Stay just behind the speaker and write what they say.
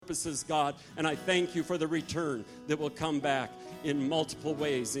purposes, God. And I thank you for the return that will come back in multiple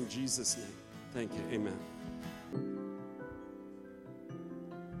ways in Jesus' name. Thank you. Amen.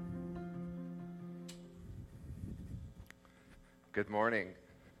 Good morning.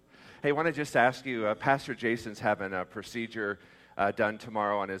 Hey, I want to just ask you, Pastor Jason's having a procedure done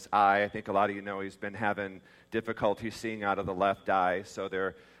tomorrow on his eye. I think a lot of you know he's been having difficulty seeing out of the left eye, so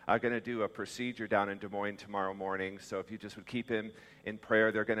they're going to do a procedure down in Des Moines tomorrow morning. So if you just would keep him in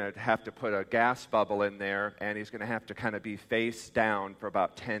prayer, they're going to have to put a gas bubble in there, and he's going to have to kind of be face down for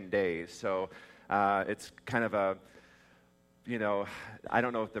about 10 days. So it's kind of a, you know, I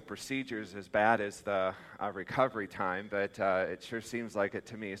don't know if the procedure is as bad as the recovery time, but it sure seems like it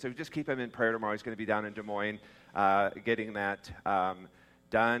to me. So just keep him in prayer tomorrow. He's going to be down in Des Moines getting that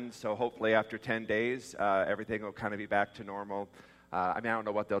done. So hopefully after 10 days, everything will kind of be back to normal. I mean, I don't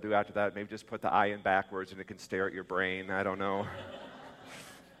know what they'll do after that. Maybe just put the eye in backwards and it can stare at your brain. I don't know.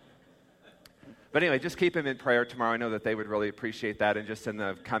 But anyway, just keep him in prayer tomorrow. I know that they would really appreciate that. And just in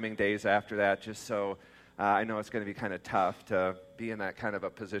the coming days after that, just so I know it's going to be kind of tough to be in that kind of a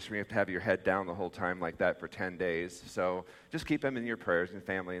position where you have to have your head down the whole time like that for 10 days. So just keep him in your prayers and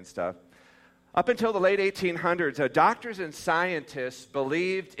family and stuff. Up until the late 1800s, doctors and scientists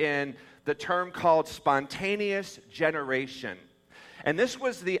believed in the term called spontaneous generation. And this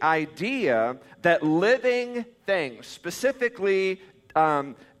was the idea that living things, specifically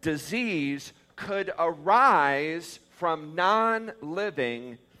disease, could arise from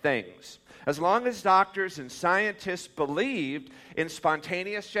non-living things. As long as doctors and scientists believed in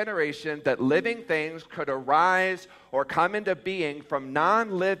spontaneous generation, that living things could arise or come into being from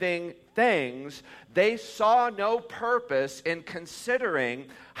non-living things, they saw no purpose in considering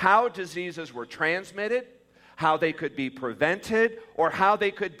how diseases were transmitted, how they could be prevented, or how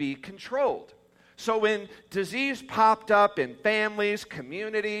they could be controlled. So when disease popped up in families,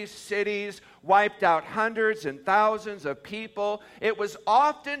 communities, cities, wiped out hundreds and thousands of people, it was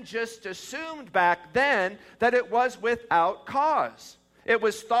often just assumed back then that it was without cause. It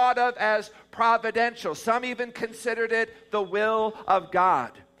was thought of as providential. Some even considered it the will of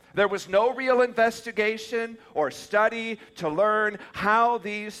God. There was no real investigation or study to learn how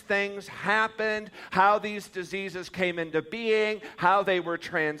these things happened, how these diseases came into being, how they were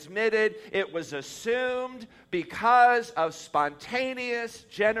transmitted. It was assumed because of spontaneous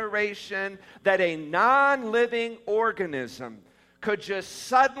generation that a non-living organism could just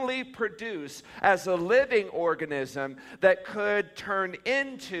suddenly produce as a living organism that could turn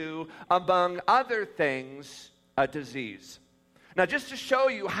into, among other things, a disease. Now, just to show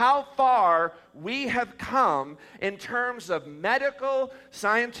you how far we have come in terms of medical,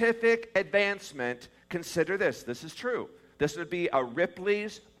 scientific advancement, consider this. This is true. This would be a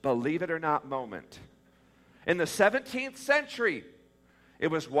Ripley's Believe It or Not moment. In the 17th century, it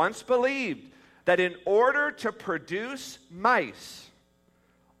was once believed that in order to produce mice,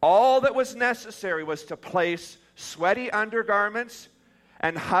 all that was necessary was to place sweaty undergarments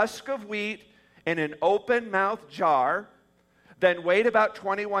and husk of wheat in an open-mouthed jar, then wait about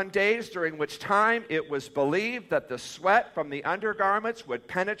 21 days, during which time it was believed that the sweat from the undergarments would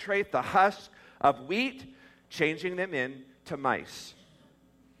penetrate the husk of wheat, changing them into mice.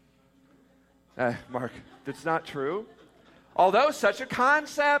 Mark, that's not true. Although such a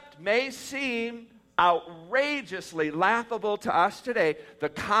concept may seem outrageously laughable to us today, the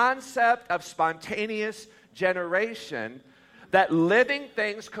concept of spontaneous generation, that living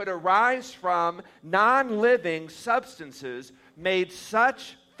things could arise from non-living substances, made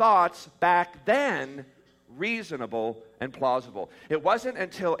such thoughts back then reasonable and plausible. It wasn't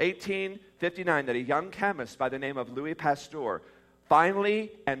until 1859 that a young chemist by the name of Louis Pasteur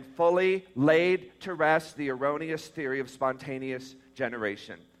finally and fully laid to rest the erroneous theory of spontaneous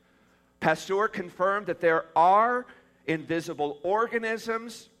generation. Pasteur confirmed that there are invisible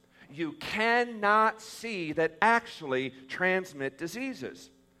organisms you cannot see that actually transmit diseases.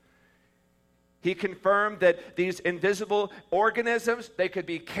 He confirmed that these invisible organisms, they could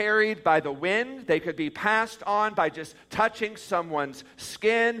be carried by the wind, they could be passed on by just touching someone's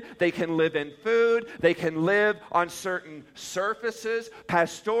skin, they can live in food, they can live on certain surfaces.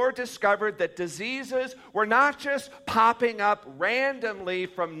 Pasteur discovered that diseases were not just popping up randomly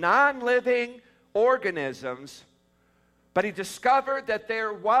from non-living organisms, but he discovered that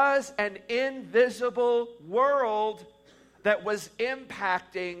there was an invisible world that was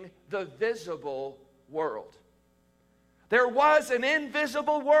impacting the visible world. There was an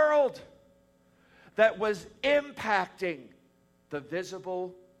invisible world that was impacting the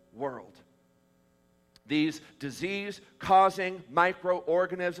visible world. These disease-causing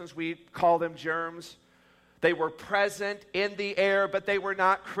microorganisms, we call them germs, They were present in the air, but they were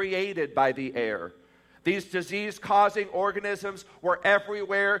not created by the air. These disease-causing organisms were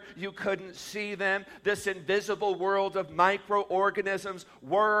everywhere. You couldn't see them. This invisible world of microorganisms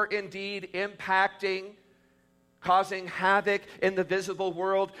were indeed impacting, causing havoc in the visible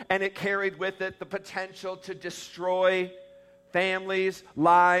world, and it carried with it the potential to destroy families,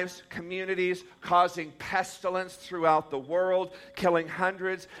 lives, communities, causing pestilence throughout the world, killing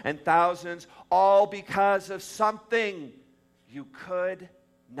hundreds and thousands, all because of something you could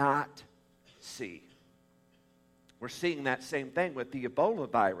not see. We're seeing that same thing with the Ebola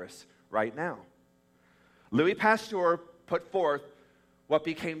virus right now. Louis Pasteur put forth what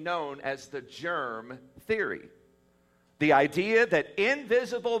became known as the germ theory. The idea that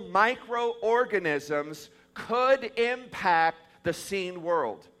invisible microorganisms could impact the seen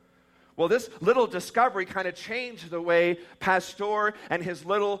world. Well, this little discovery kind of changed the way Pasteur and his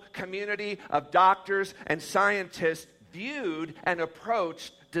little community of doctors and scientists viewed and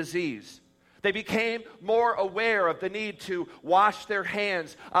approached disease. They became more aware of the need to wash their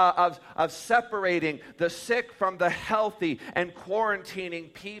hands, of separating the sick from the healthy, and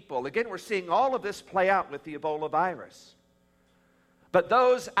quarantining people. Again, we're seeing all of this play out with the Ebola virus. But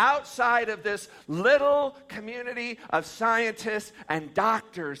those outside of this little community of scientists and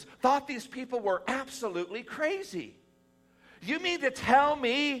doctors thought these people were absolutely crazy. You mean to tell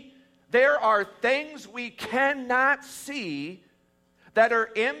me there are things we cannot see that are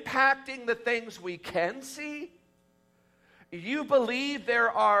impacting the things we can see? You believe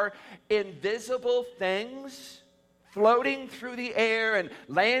there are invisible things floating through the air and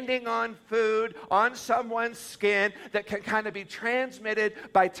landing on food, on someone's skin, that can kind of be transmitted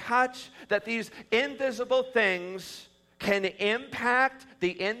by touch, that these invisible things can impact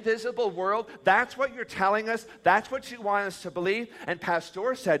the invisible world? That's what you're telling us? That's what you want us to believe? And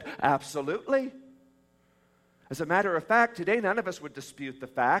Pasteur said, absolutely. As a matter of fact, today none of us would dispute the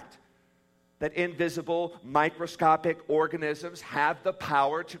fact that invisible microscopic organisms have the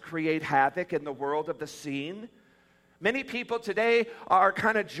power to create havoc in the world of the seen. Many people today are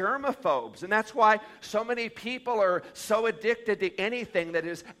kind of germaphobes, and that's why so many people are so addicted to anything that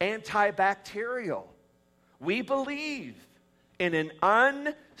is antibacterial. We believe in an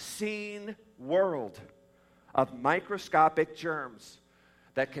unseen world of microscopic germs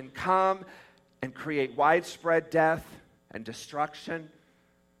that can come and create widespread death and destruction,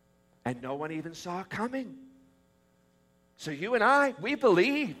 and no one even saw it coming. So you and I, we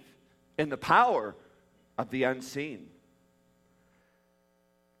believe in the power of the unseen.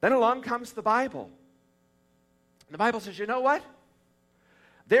 Then along comes the Bible. The Bible says, you know what?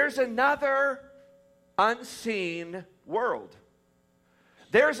 There's another unseen world.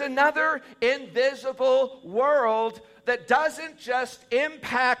 There's another invisible world that doesn't just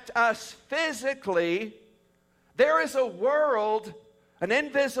impact us physically. There is a world, an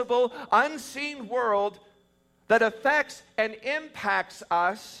invisible, unseen world that affects and impacts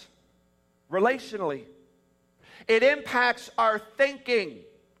us relationally. It impacts our thinking.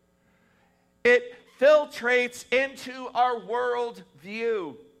 It filtrates into our world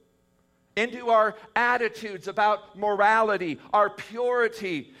view, into our attitudes about morality, our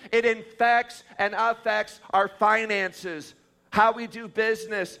purity. It infects and affects our finances, how we do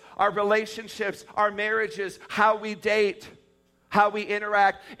business, our relationships, our marriages, how we date, how we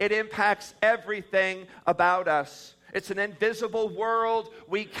interact. It impacts everything about us. It's an invisible world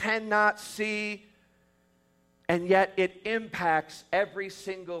we cannot see, and yet it impacts every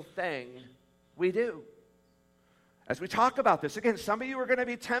single thing we do. As we talk about this, again, some of you are going to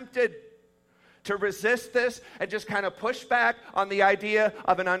be tempted to resist this and just kind of push back on the idea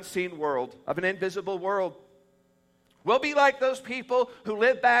of an unseen world, of an invisible world. We'll be like those people who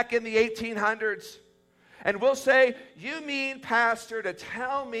lived back in the 1800s, and we'll say, you mean, Pastor, to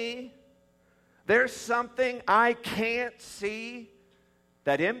tell me there's something I can't see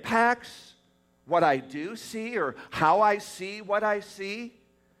that impacts what I do see or how I see what I see?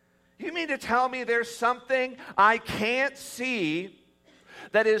 You mean to tell me there's something I can't see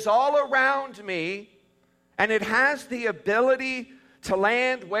that is all around me, and it has the ability to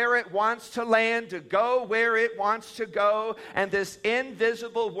land where it wants to land, to go where it wants to go, and this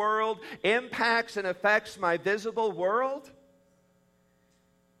invisible world impacts and affects my visible world?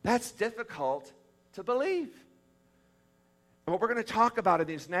 That's difficult to believe. And what we're going to talk about in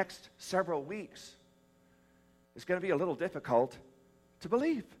these next several weeks is going to be a little difficult to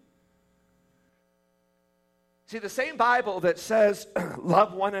believe. See, the same Bible that says,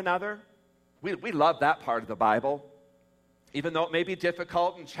 love one another, we love that part of the Bible, even though it may be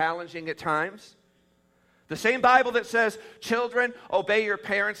difficult and challenging at times. The same Bible that says, children, obey your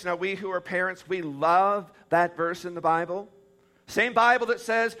parents. Now, we who are parents, we love that verse in the Bible? Same Bible that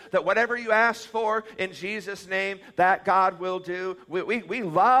says that whatever you ask for in Jesus' name, that God will do. We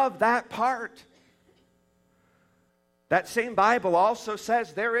love that part. That same Bible also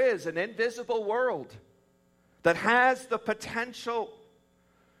says there is an invisible world that has the potential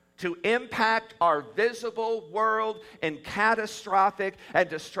to impact our visible world in catastrophic and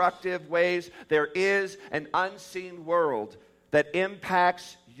destructive ways. There is an unseen world that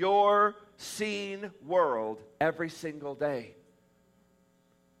impacts your seen world every single day.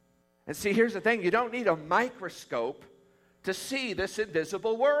 And see, here's the thing. You don't need a microscope to see this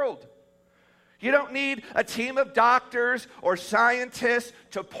invisible world. You don't need a team of doctors or scientists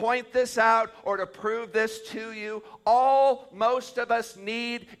to point this out or to prove this to you. All most of us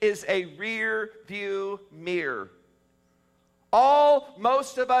need is a rear view mirror. All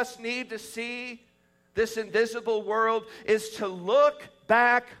most of us need to see this invisible world is to look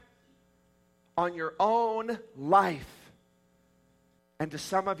back on your own life and to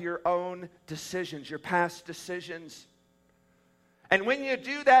some of your own decisions, your past decisions. And when you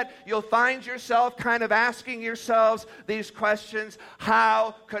do that, you'll find yourself kind of asking yourselves these questions.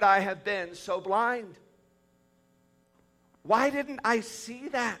 How could I have been so blind? Why didn't I see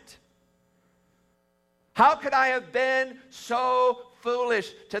that? How could I have been so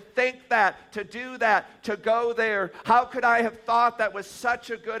foolish to think that, to do that, to go there? How could I have thought that was such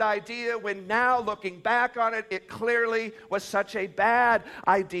a good idea when now looking back on it, it clearly was such a bad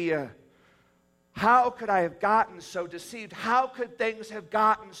idea? How could I have gotten so deceived? How could things have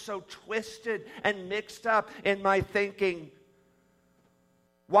gotten so twisted and mixed up in my thinking?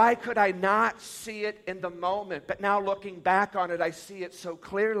 Why could I not see it in the moment? But now looking back on it, I see it so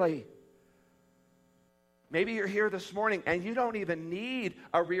clearly. Maybe you're here this morning and you don't even need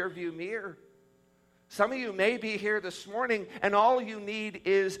a rear view mirror. Some of you may be here this morning and all you need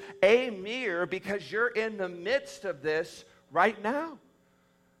is a mirror because you're in the midst of this right now.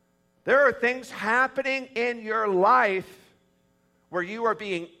 There are things happening in your life where you are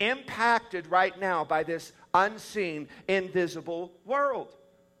being impacted right now by this unseen, invisible world.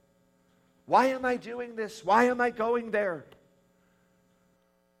 Why am I doing this? Why am I going there?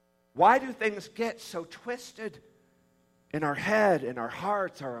 Why do things get so twisted in our head, in our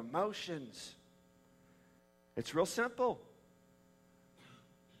hearts, our emotions? It's real simple.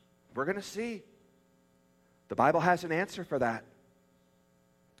 We're going to see. The Bible has an answer for that.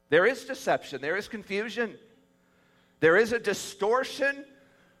 There is deception. There is confusion. There is a distortion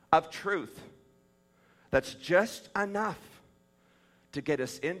of truth that's just enough to get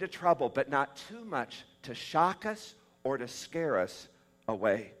us into trouble, but not too much to shock us or to scare us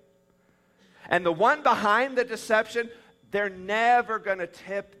away. And the one behind the deception, they're never going to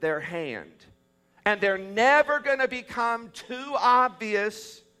tip their hand. And they're never going to become too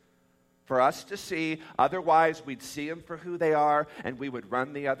obvious for us to see. Otherwise, we'd see them for who they are and we would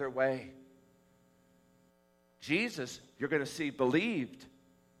run the other way. Jesus, you're going to see, believed.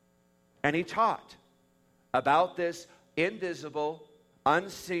 And he taught about this invisible,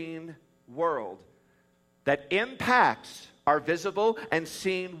 unseen world that impacts our visible and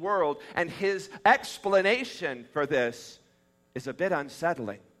seen world. And his explanation for this is a bit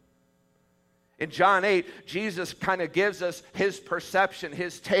unsettling. In John 8, Jesus kind of gives us his perception,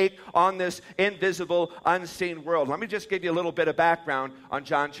 his take on this invisible, unseen world. Let me just give you a little bit of background on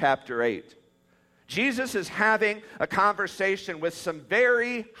John chapter 8. Jesus is having a conversation with some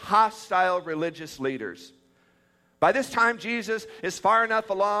very hostile religious leaders. By this time, Jesus is far enough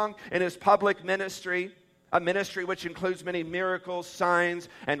along in his public ministry, a ministry which includes many miracles, signs,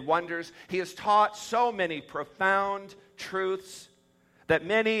 and wonders. He has taught so many profound truths that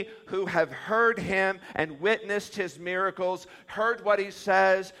many who have heard him and witnessed his miracles, heard what he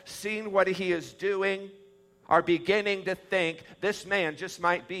says, seen what he is doing, are beginning to think this man just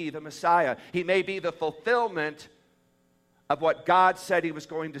might be the Messiah. He may be the fulfillment of what God said he was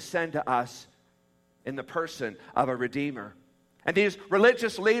going to send to us in the person of a Redeemer. And these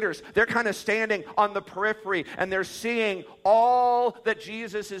religious leaders, they're kind of standing on the periphery and they're seeing all that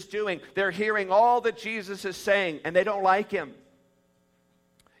Jesus is doing. They're hearing all that Jesus is saying and they don't like him.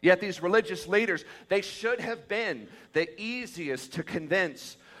 Yet these religious leaders, they should have been the easiest to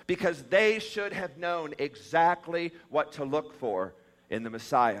convince because they should have known exactly what to look for in the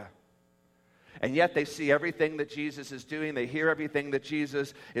Messiah. And yet they see everything that Jesus is doing, they hear everything that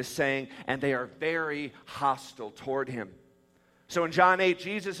Jesus is saying, and they are very hostile toward him. So in John 8,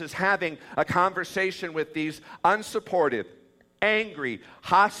 Jesus is having a conversation with these unsupportive, angry,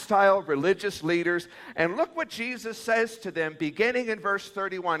 hostile religious leaders. And look what Jesus says to them beginning in verse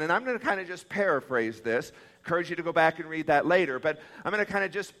 31. And I'm going to kind of just paraphrase this. encourage you to go back and read that later. But I'm going to kind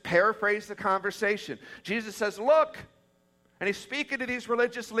of just paraphrase the conversation. Jesus says, look, and he's speaking to these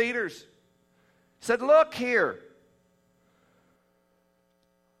religious leaders. He said, look here.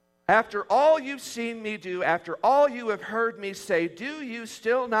 After all you've seen me do, after all you have heard me say, do you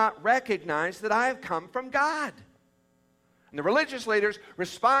still not recognize that I have come from God? And the religious leaders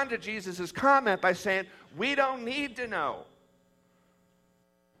respond to Jesus' comment by saying, we don't need to know.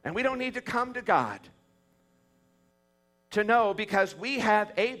 And we don't need to come to God to know, because we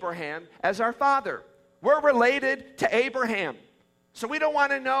have Abraham as our father. We're related to Abraham. So we don't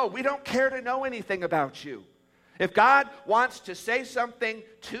want to know. We don't care to know anything about you. If God wants to say something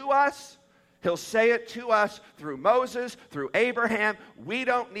to us, he'll say it to us through Moses, through Abraham. We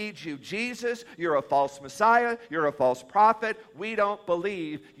don't need you, Jesus. You're a false Messiah. You're a false prophet. We don't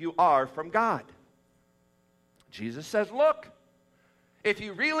believe you are from God. Jesus says, look, if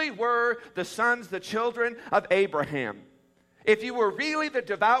you really were the children of Abraham, if you were really the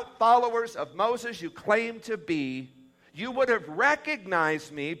devout followers of Moses you claim to be, you would have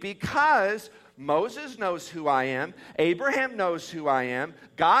recognized me, because Moses knows who I am. Abraham knows who I am.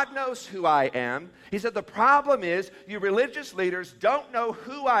 God knows who I am. He said, the problem is you religious leaders don't know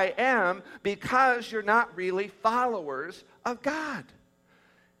who I am because you're not really followers of God.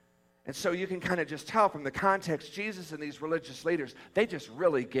 And so you can kind of just tell from the context, Jesus and these religious leaders, they just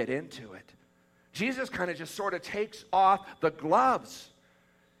really get into it. Jesus kind of just sort of takes off the gloves.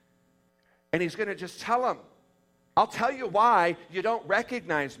 And he's going to just tell them, I'll tell you why you don't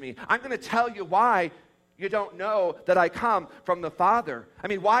recognize me. I'm going to tell you why you don't know that I come from the Father. I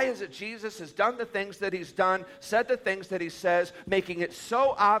mean, why is it Jesus has done the things that he's done, said the things that he says, making it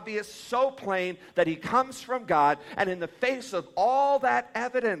so obvious, so plain that he comes from God, and in the face of all that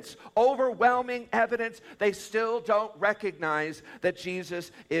evidence, overwhelming evidence, they still don't recognize that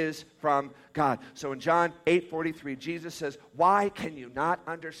Jesus is from God. So in John 8:43, Jesus says, why can you not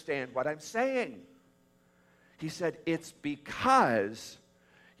understand what I'm saying? He said, it's because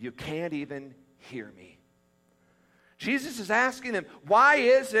you can't even hear me. Jesus is asking them, why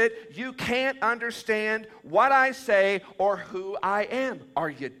is it you can't understand what I say or who I am?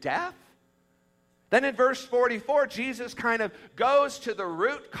 Are you deaf? Then in verse 44, Jesus kind of goes to the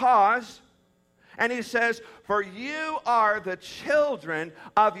root cause, and he says, for you are the children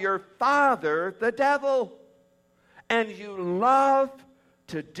of your father, the devil, and you love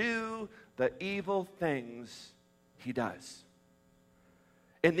to do the evil things he does.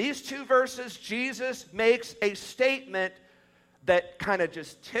 In these two verses, Jesus makes a statement that kind of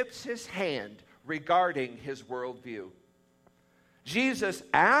just tips his hand regarding his worldview. Jesus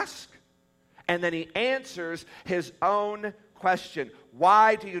asks, and then he answers his own question.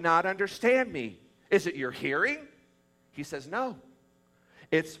 Why do you not understand me? Is it your hearing? He says, no.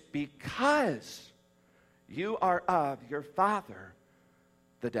 It's because you are of your father,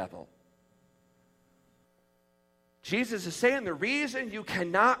 the devil. Jesus is saying the reason you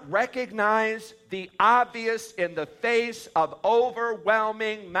cannot recognize the obvious in the face of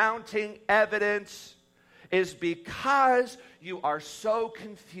overwhelming, mounting evidence is because you are so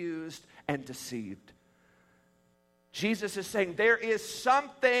confused and deceived. Jesus is saying there is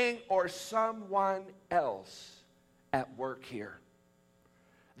something or someone else at work here.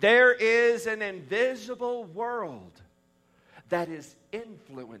 There is an invisible world that is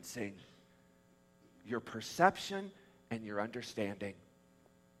influencing your perception and your understanding.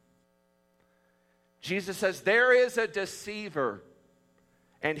 Jesus says there is a deceiver,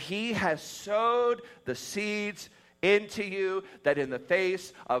 and he has sowed the seeds into you that in the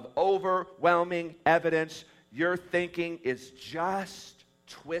face of overwhelming evidence, your thinking is just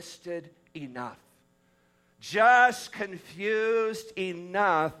twisted enough, just confused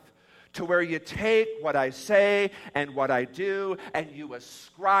enough to where you take what I say and what I do and you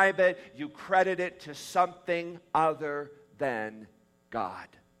ascribe it, you credit it to something other than God.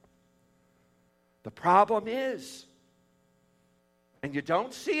 The problem is, and you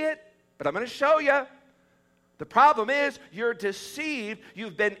don't see it, but I'm going to show you, the problem is you're deceived,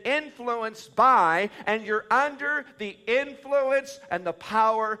 you've been influenced by, and you're under the influence and the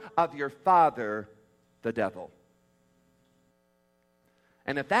power of your father, the devil.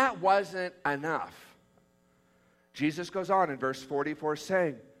 And if that wasn't enough, Jesus goes on in verse 44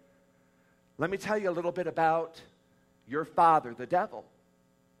 saying, let me tell you a little bit about your father, the devil.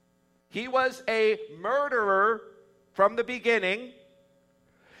 He was a murderer from the beginning.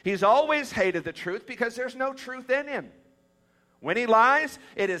 He's always hated the truth because there's no truth in him. When he lies,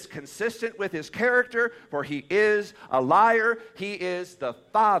 it is consistent with his character, for he is a liar. He is the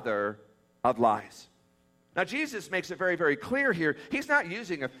father of lies. Now, Jesus makes it very, very clear here. He's not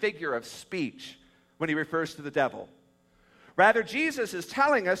using a figure of speech when he refers to the devil. Rather, Jesus is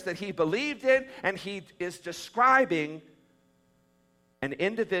telling us that he believed it, and he is describing an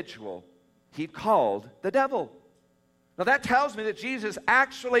individual he called the devil. Now that tells me that Jesus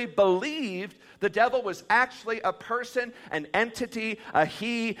actually believed the devil was actually a person, an entity, a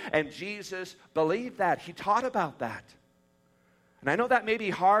he, and Jesus believed that. He taught about that. And I know that may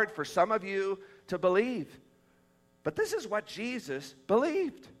be hard for some of you to believe, but this is what Jesus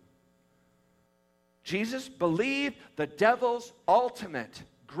believed. Jesus believed the devil's ultimate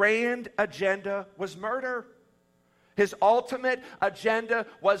grand agenda was murder. His ultimate agenda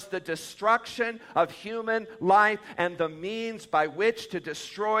was the destruction of human life, and the means by which to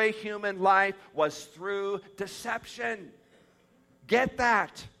destroy human life was through deception. Get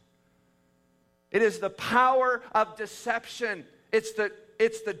that? It is the power of deception. It's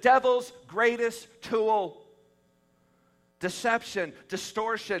the devil's greatest tool. Deception,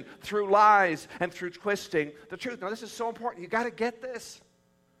 distortion, through lies and through twisting the truth. Now, this is so important. You got to get this.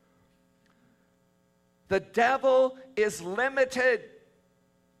 The devil is limited.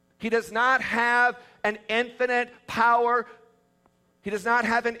 He does not have an infinite power. He does not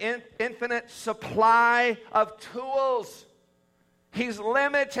have an infinite supply of tools. He's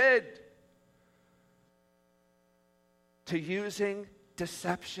limited to using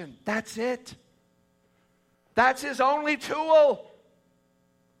deception. That's it. That's his only tool.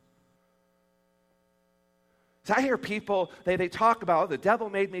 So I hear people, they talk about, oh, the devil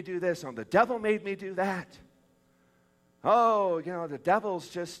made me do this, or the devil made me do that. Oh, the devil's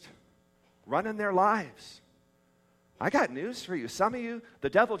just running their lives. I got news for you. Some of you, the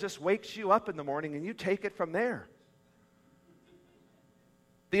devil just wakes you up in the morning and you take it from there.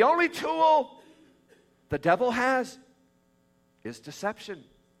 The only tool the devil has is deception,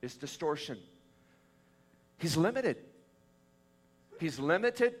 is distortion. He's limited. He's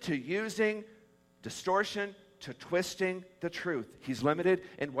limited to using distortion, to twisting the truth. He's limited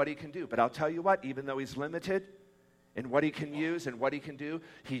in what he can do. But I'll tell you what, even though he's limited in what he can use and what he can do,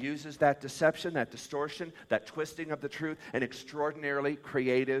 he uses that deception, that distortion, that twisting of the truth in extraordinarily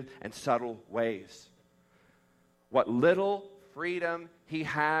creative and subtle ways. What little freedom he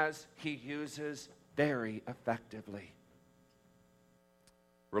has, he uses very effectively.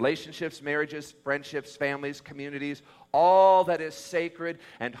 Relationships, marriages, friendships, families, communities, all that is sacred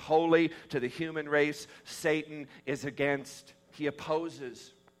and holy to the human race, Satan is against. He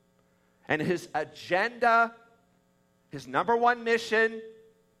opposes. And his agenda, his number one mission,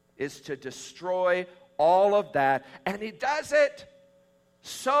 is to destroy all of that. And he does it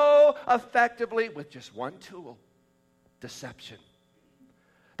so effectively with just one tool: deception.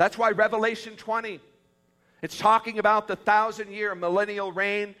 That's why Revelation 20, it's talking about the 1,000-year millennial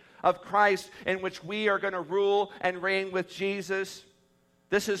reign of Christ, in which we are going to rule and reign with Jesus.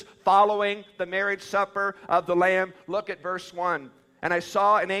 This is following the marriage supper of the Lamb. Look at verse 1. And I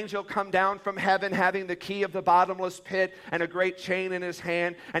saw an angel come down from heaven, having the key of the bottomless pit and a great chain in his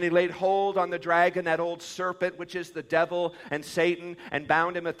hand. And he laid hold on the dragon, that old serpent, which is the devil and Satan, and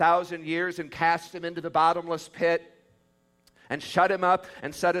bound him 1,000 years and cast him into the bottomless pit, and shut him up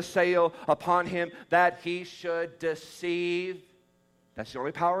and set a sail upon him, that he should deceive. That's the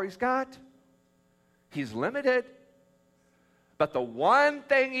only power he's got. He's limited. But the one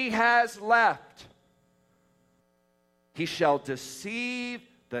thing he has left, he shall deceive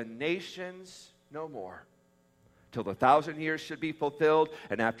the nations no more, till the 1,000 years should be fulfilled,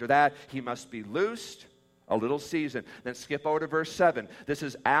 and after that he must be loosed a little season. Then skip over to verse 7. This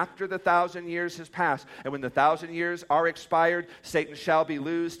is after the 1,000 years has passed. And when the 1,000 years are expired, Satan shall be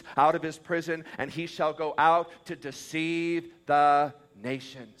loosed out of his prison, and he shall go out to deceive the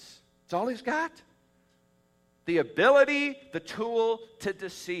nations. That's all he's got. The ability, the tool to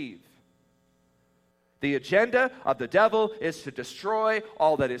deceive. The agenda of the devil is to destroy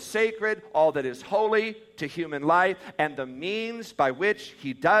all that is sacred, all that is holy to human life, and the means by which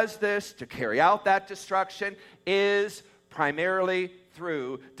he does this, to carry out that destruction, is primarily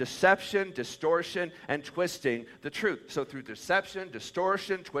through deception, distortion, and twisting the truth. So through deception,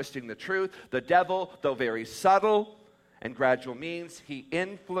 distortion, twisting the truth, the devil, though very subtle and gradual means, he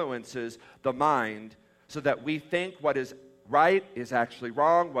influences the mind so that we think what is right is actually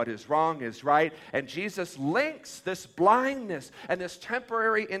wrong, what is wrong is right. And Jesus links this blindness and this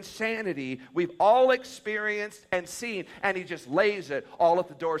temporary insanity we've all experienced and seen, and he just lays it all at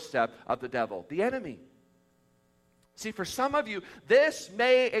the doorstep of the devil, the enemy. See, for some of you, this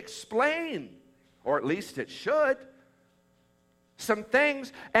may explain, or at least it should, some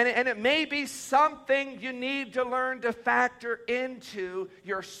things, and it may be something you need to learn to factor into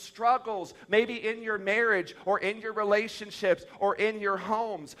your struggles, maybe in your marriage or in your relationships or in your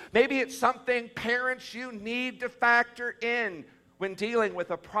homes. Maybe it's something, parents, you need to factor in when dealing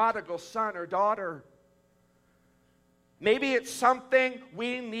with a prodigal son or daughter. Maybe it's something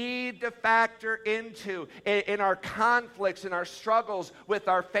we need to factor into in our conflicts, in our struggles with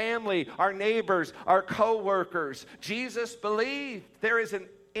our family, our neighbors, our co-workers. Jesus believed there is an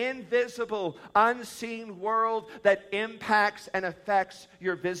invisible, unseen world that impacts and affects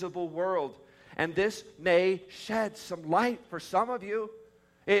your visible world. And this may shed some light for some of you.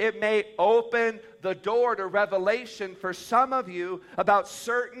 It may open the door to revelation for some of you about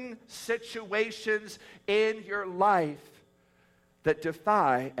certain situations in your life that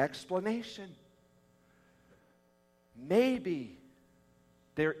defy explanation. Maybe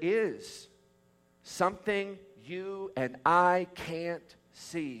there is something you and I can't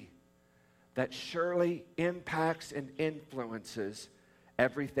see that surely impacts and influences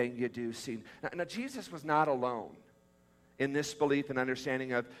everything you do see. Now, Jesus was not alone in this belief and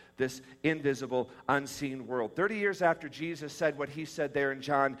understanding of this invisible, unseen world. 30 years after Jesus said what he said there in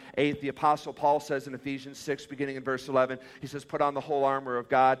John 8, the Apostle Paul says in Ephesians 6, beginning in verse 11, he says, "Put on the whole armor of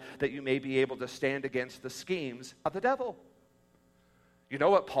God that you may be able to stand against the schemes of the devil." You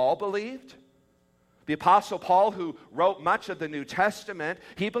know what Paul believed? The Apostle Paul, who wrote much of the New Testament,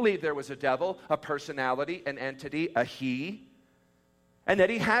 he believed there was a devil, a personality, an entity, a he, and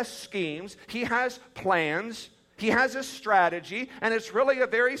that he has schemes, he has plans, he has a strategy, and it's really a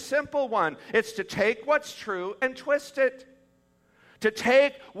very simple one. It's to take what's true and twist it. To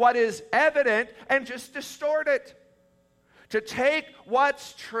take what is evident and just distort it. To take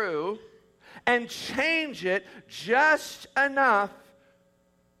what's true and change it just enough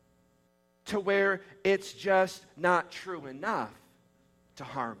to where it's just not true enough to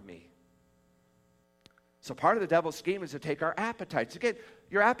harm me. So part of the devil's scheme is to take our appetites. Again,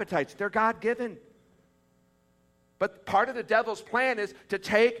 your appetites, they're God-given. But part of the devil's plan is to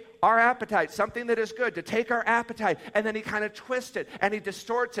take our appetite, something that is good, to take our appetite, and then he kind of twists it, and he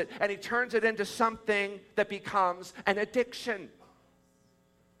distorts it, and he turns it into something that becomes an addiction.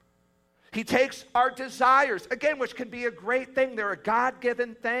 He takes our desires, again, which can be a great thing. They're a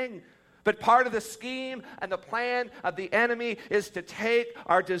God-given thing. But part of the scheme and the plan of the enemy is to take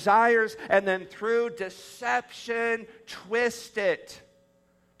our desires and then through deception, twist it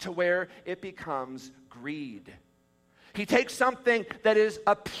to where it becomes greed. He takes something that is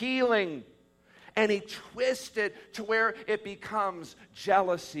appealing and he twists it to where it becomes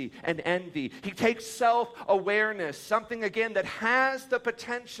jealousy and envy. He takes self-awareness, something again that has the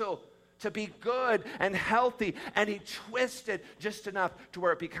potential to be good and healthy, and he twists it just enough to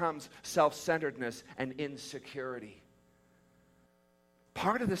where it becomes self-centeredness and insecurity.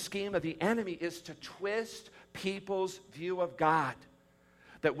 Part of the scheme of the enemy is to twist people's view of God.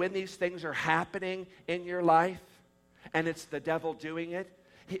 That when these things are happening in your life, and it's the devil doing it,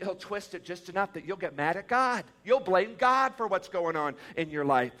 he'll twist it just enough that you'll get mad at God. You'll blame God for what's going on in your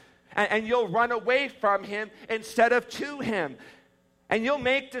life. And you'll run away from him instead of to him. And you'll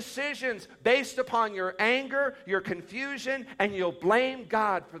make decisions based upon your anger, your confusion, and you'll blame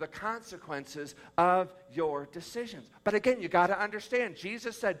God for the consequences of your decisions. But again, you got to understand,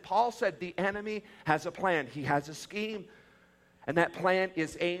 Jesus said, Paul said, the enemy has a plan. He has a scheme. And that plan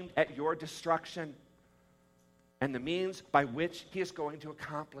is aimed at your destruction. And the means by which he is going to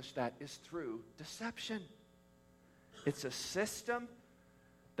accomplish that is through deception. It's a system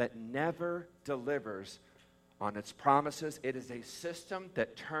that never delivers on its promises. It is a system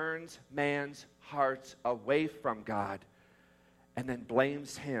that turns man's hearts away from God and then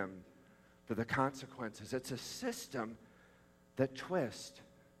blames him for the consequences. It's a system that twists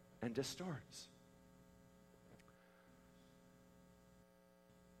and distorts.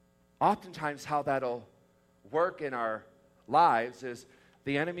 Oftentimes how that'll work in our lives is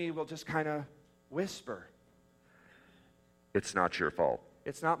the enemy will just kind of whisper, "It's not your fault.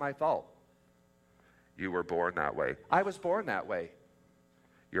 It's not my fault. You were born that way. I was born that way.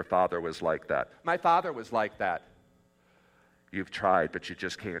 Your father was like that. My father was like that. You've tried, but you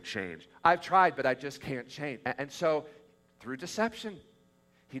just can't change. I've tried, but I just can't change." And so, through deception,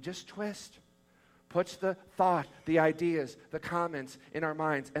 he just twists, puts the thought, the ideas, the comments in our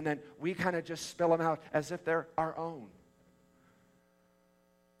minds, and then we kind of just spill them out as if they're our own.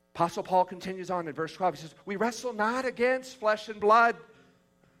 Apostle Paul continues on in verse 12. He says, "We wrestle not against flesh and blood,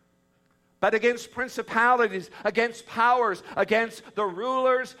 but against principalities, against powers, against the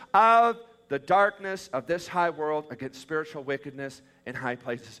rulers of the darkness of this high world, against spiritual wickedness in high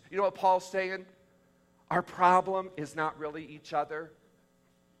places." You know what Paul's saying? Our problem is not really each other.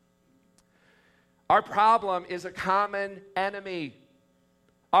 Our problem is a common enemy.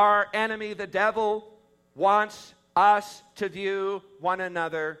 Our enemy, the devil, wants us to view one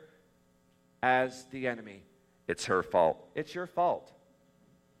another as the enemy. It's her fault. It's your fault.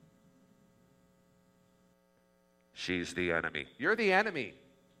 She's the enemy. You're the enemy.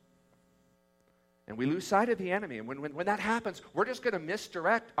 And we lose sight of the enemy. And when that happens, we're just going to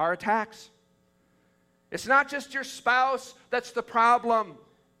misdirect our attacks. It's not just your spouse that's the problem.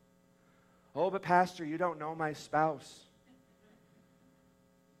 Oh, but Pastor, you don't know my spouse.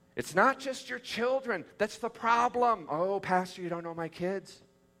 It's not just your children that's the problem. Oh, Pastor, you don't know my kids.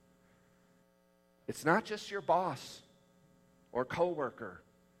 It's not just your boss or coworker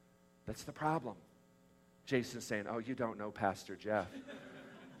that's the problem. Jason's saying, oh, you don't know Pastor Jeff.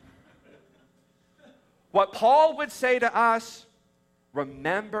 What Paul would say to us,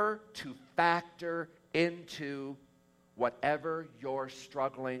 remember to factor into whatever you're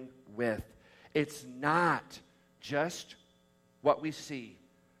struggling with. It's not just what we see,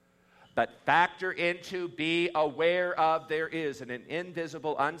 but factor into, be aware of, there is an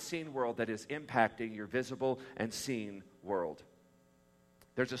invisible, unseen world that is impacting your visible and seen world.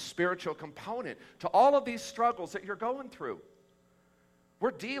 There's a spiritual component to all of these struggles that you're going through.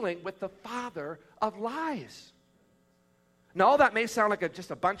 We're dealing with the father of lies. Now, all that may sound like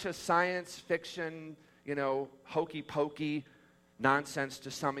just a bunch of science fiction, hokey pokey nonsense to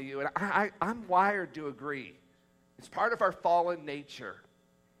some of you, and I'm wired to agree. It's part of our fallen nature.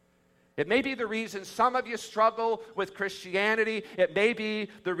 It may be the reason some of you struggle with Christianity. It may be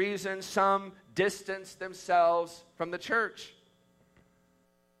the reason some distance themselves from the church.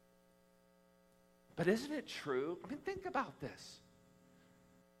 But isn't it true? I mean, think about this.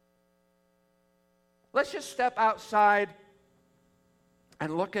 Let's just step outside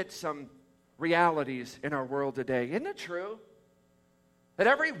and look at some realities in our world today. Isn't it true that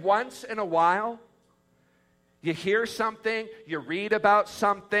every once in a while you hear something, you read about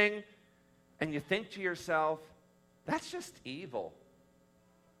something, and you think to yourself, that's just evil.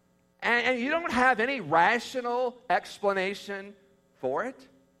 And you don't have any rational explanation for it?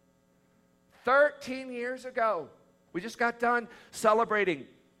 13 years ago, we just got done commemorating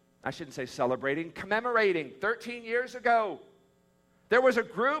 13 years ago. There was a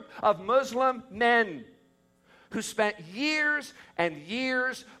group of Muslim men who spent years and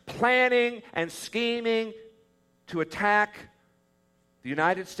years planning and scheming to attack the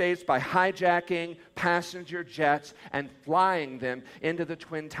United States by hijacking passenger jets and flying them into the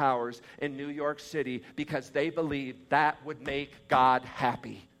Twin Towers in New York City because they believed that would make God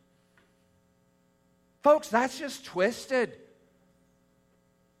happy. Folks, that's just twisted.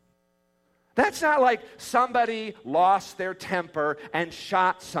 That's not like somebody lost their temper and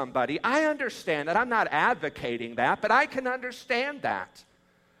shot somebody. I understand that. I'm not advocating that, but I can understand that.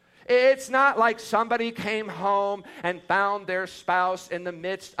 It's not like somebody came home and found their spouse in the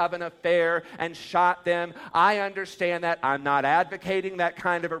midst of an affair and shot them. I understand that. I'm not advocating that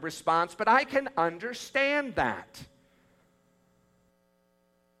kind of a response, but I can understand that.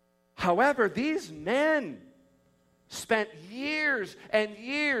 However, these men spent years and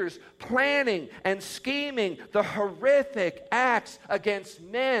years planning and scheming the horrific acts against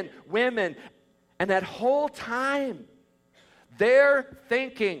men, women, and that whole time, they're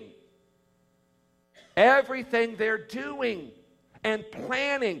thinking everything they're doing and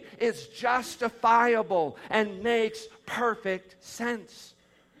planning is justifiable and makes perfect sense.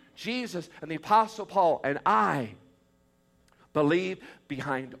 Jesus and the Apostle Paul and I believe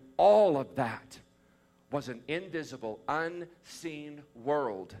behind all of that was an invisible, unseen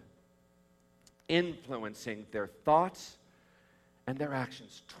world influencing their thoughts and their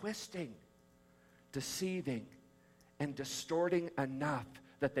actions, twisting, deceiving, and distorting enough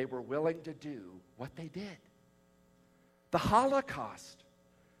that they were willing to do what they did. The Holocaust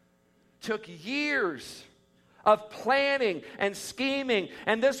took years of planning and scheming,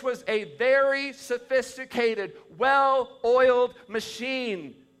 and this was a very sophisticated, well-oiled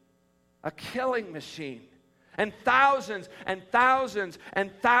machine, a killing machine. And thousands and thousands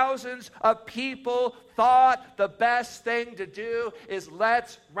and thousands of people thought the best thing to do is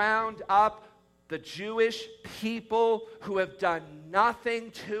let's round up the Jewish people who have done nothing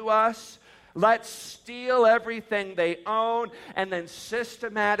to us. Let's steal everything they own and then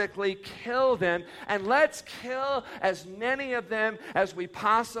systematically kill them. And let's kill as many of them as we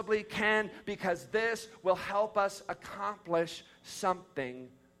possibly can because this will help us accomplish something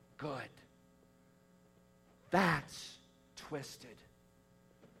good. That's twisted.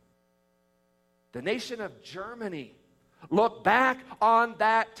 The nation of Germany look back on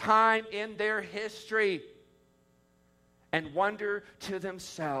that time in their history and wonder to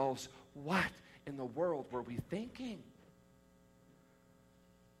themselves, what in the world were we thinking?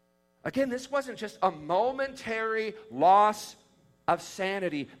 Again, this wasn't just a momentary loss of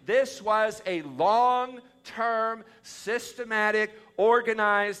sanity. This was a long-term, systematic,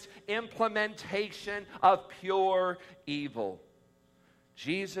 organized implementation of pure evil.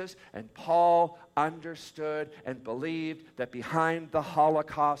 Jesus and Paul understood and believed that behind the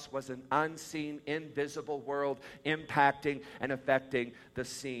Holocaust was an unseen, invisible world impacting and affecting the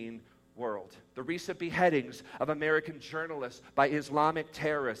seen world. The recent beheadings of American journalists by Islamic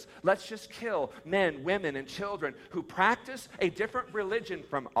terrorists. Let's just kill men, women, and children who practice a different religion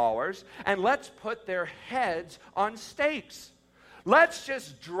from ours, and let's put their heads on stakes. Let's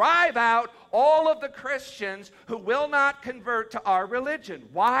just drive out all of the Christians who will not convert to our religion.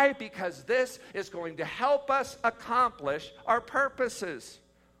 Why? Because this is going to help us accomplish our purposes.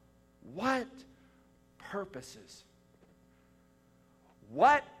 What purposes?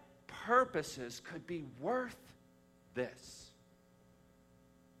 What purposes could be worth this?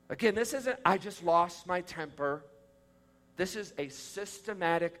 Again, this isn't, I just lost my temper. This is a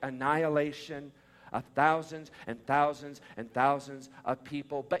systematic annihilation of thousands and thousands and thousands of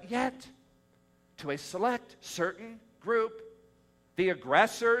people, but yet, to a select certain group, the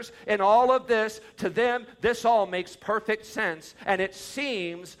aggressors in all of this, to them, this all makes perfect sense, and it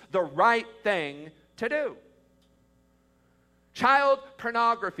seems the right thing to do. Child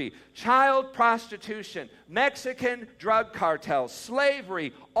pornography, child prostitution, Mexican drug cartels,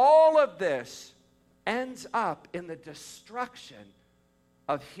 slavery, all of this ends up in the destruction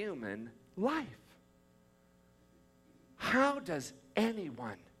of human life. How does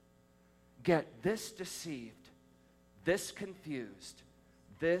anyone get this deceived, this confused,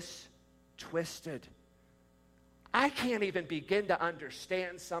 this twisted? I can't even begin to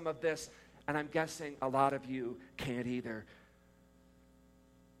understand some of this, and I'm guessing a lot of you can't either.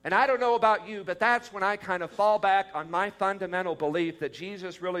 And I don't know about you, but that's when I kind of fall back on my fundamental belief that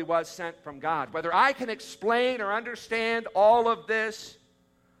Jesus really was sent from God. Whether I can explain or understand all of this,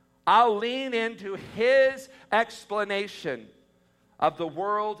 I'll lean into His explanation of the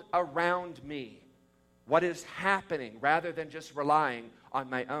world around me, what is happening, rather than just relying on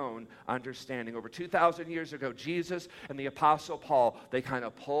my own understanding. Over 2,000 years ago, Jesus and the Apostle Paul, they kind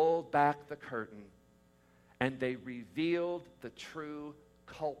of pulled back the curtain and they revealed the true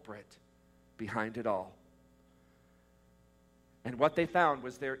culprit behind it all. And what they found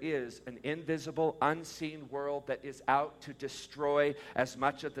was there is an invisible, unseen world that is out to destroy as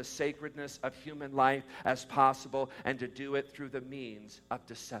much of the sacredness of human life as possible, and to do it through the means of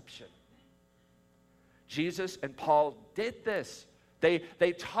deception. Jesus and Paul did this.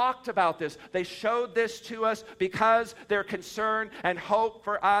 They talked about this. They showed this to us because their concern and hope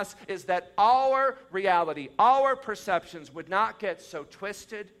for us is that our reality, our perceptions would not get so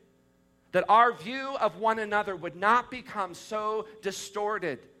twisted, that our view of one another would not become so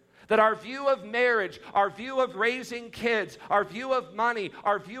distorted, that our view of marriage, our view of raising kids, our view of money,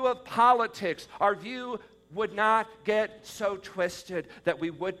 our view of politics, our view would not get so twisted that we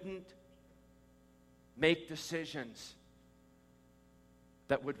wouldn't make decisions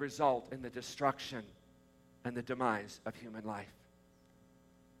that would result in the destruction and the demise of human life.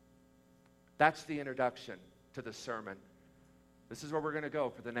 That's the introduction to the sermon. This is where we're going to go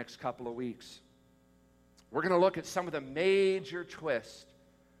for the next couple of weeks. We're going to look at some of the major twists,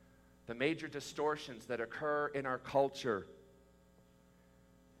 the major distortions that occur in our culture.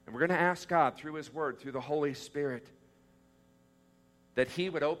 And we're going to ask God through His Word, through the Holy Spirit, that He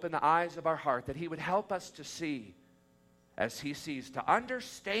would open the eyes of our heart, that He would help us to see as He sees, to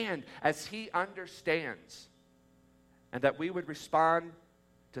understand as He understands, and that we would respond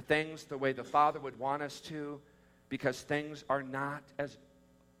to things the way the Father would want us to, because things are not as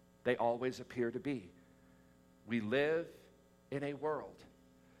they always appear to be. We live in a world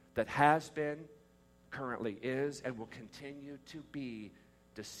that has been, currently is, and will continue to be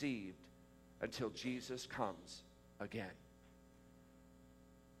deceived until Jesus comes again.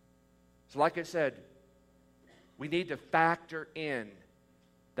 So like I said, we need to factor in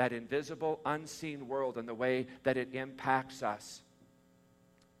that invisible, unseen world and the way that it impacts us.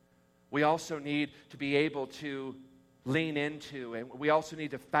 We also need to be able to lean into, and we also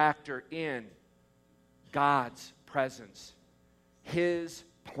need to factor in God's presence, His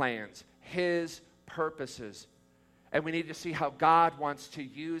plans, His purposes. And we need to see how God wants to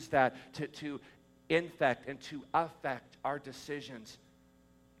use that to infect and to affect our decisions,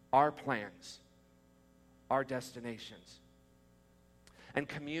 our plans, our destinations. And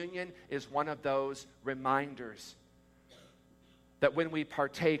communion is one of those reminders that when we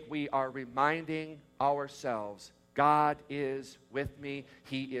partake, we are reminding ourselves, God is with me.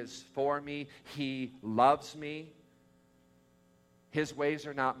 He is for me. He loves me. His ways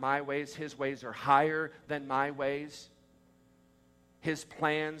are not my ways. His ways are higher than my ways. His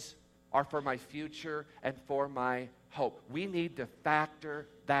plans are for my future and for my hope. We need to factor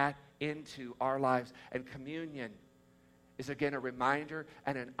that into our lives. And communion is again a reminder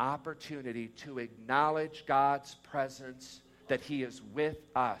and an opportunity to acknowledge God's presence, that He is with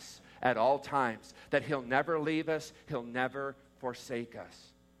us at all times, that He'll never leave us, He'll never forsake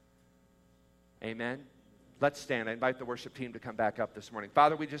us. Amen? Let's stand. I invite the worship team to come back up this morning.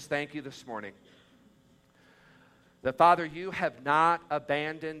 Father, we just thank you this morning that, Father, you have not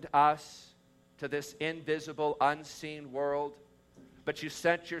abandoned us to this invisible, unseen world, but you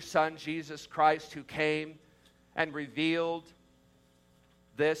sent your Son, Jesus Christ, who came and revealed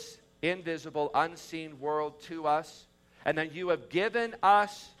this invisible, unseen world to us, and that you have given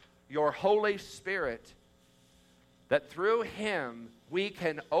us your Holy Spirit, that through Him we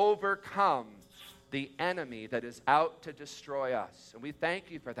can overcome the enemy that is out to destroy us. And we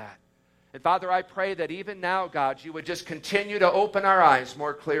thank you for that. And Father, I pray that even now, God, you would just continue to open our eyes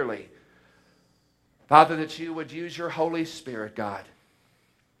more clearly. Father, that you would use your Holy Spirit, God,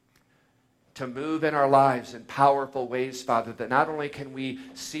 to move in our lives in powerful ways, Father, that not only can we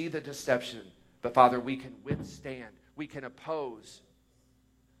see the deception, but Father, we can withstand, we can oppose.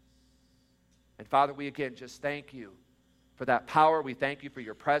 And Father, we again just thank you for that power. We thank you for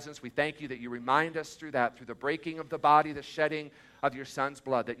your presence. We thank you that you remind us through that, through the breaking of the body, the shedding of your Son's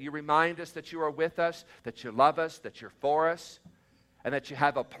blood, that you remind us that you are with us, that you love us, that you're for us, and that you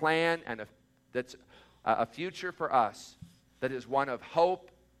have a plan and that's a future for us that is one of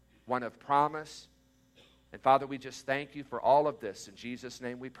hope, one of promise. And Father, we just thank you for all of this. In Jesus'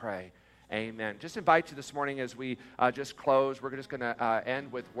 name we pray. Amen. Just invite you this morning as we just close. We're just going to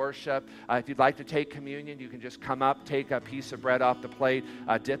end with worship. If you'd like to take communion, you can just come up, take a piece of bread off the plate,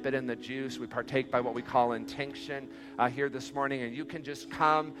 dip it in the juice. We partake by what we call intinction here this morning. And you can just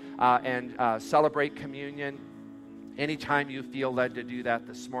come and celebrate communion anytime you feel led to do that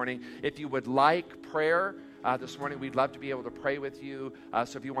this morning. If you would like prayer this morning, we'd love to be able to pray with you.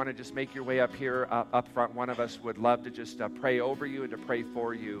 So if you want to just make your way up here, up front, one of us would love to just pray over you and to pray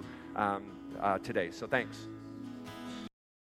for you today. So thanks.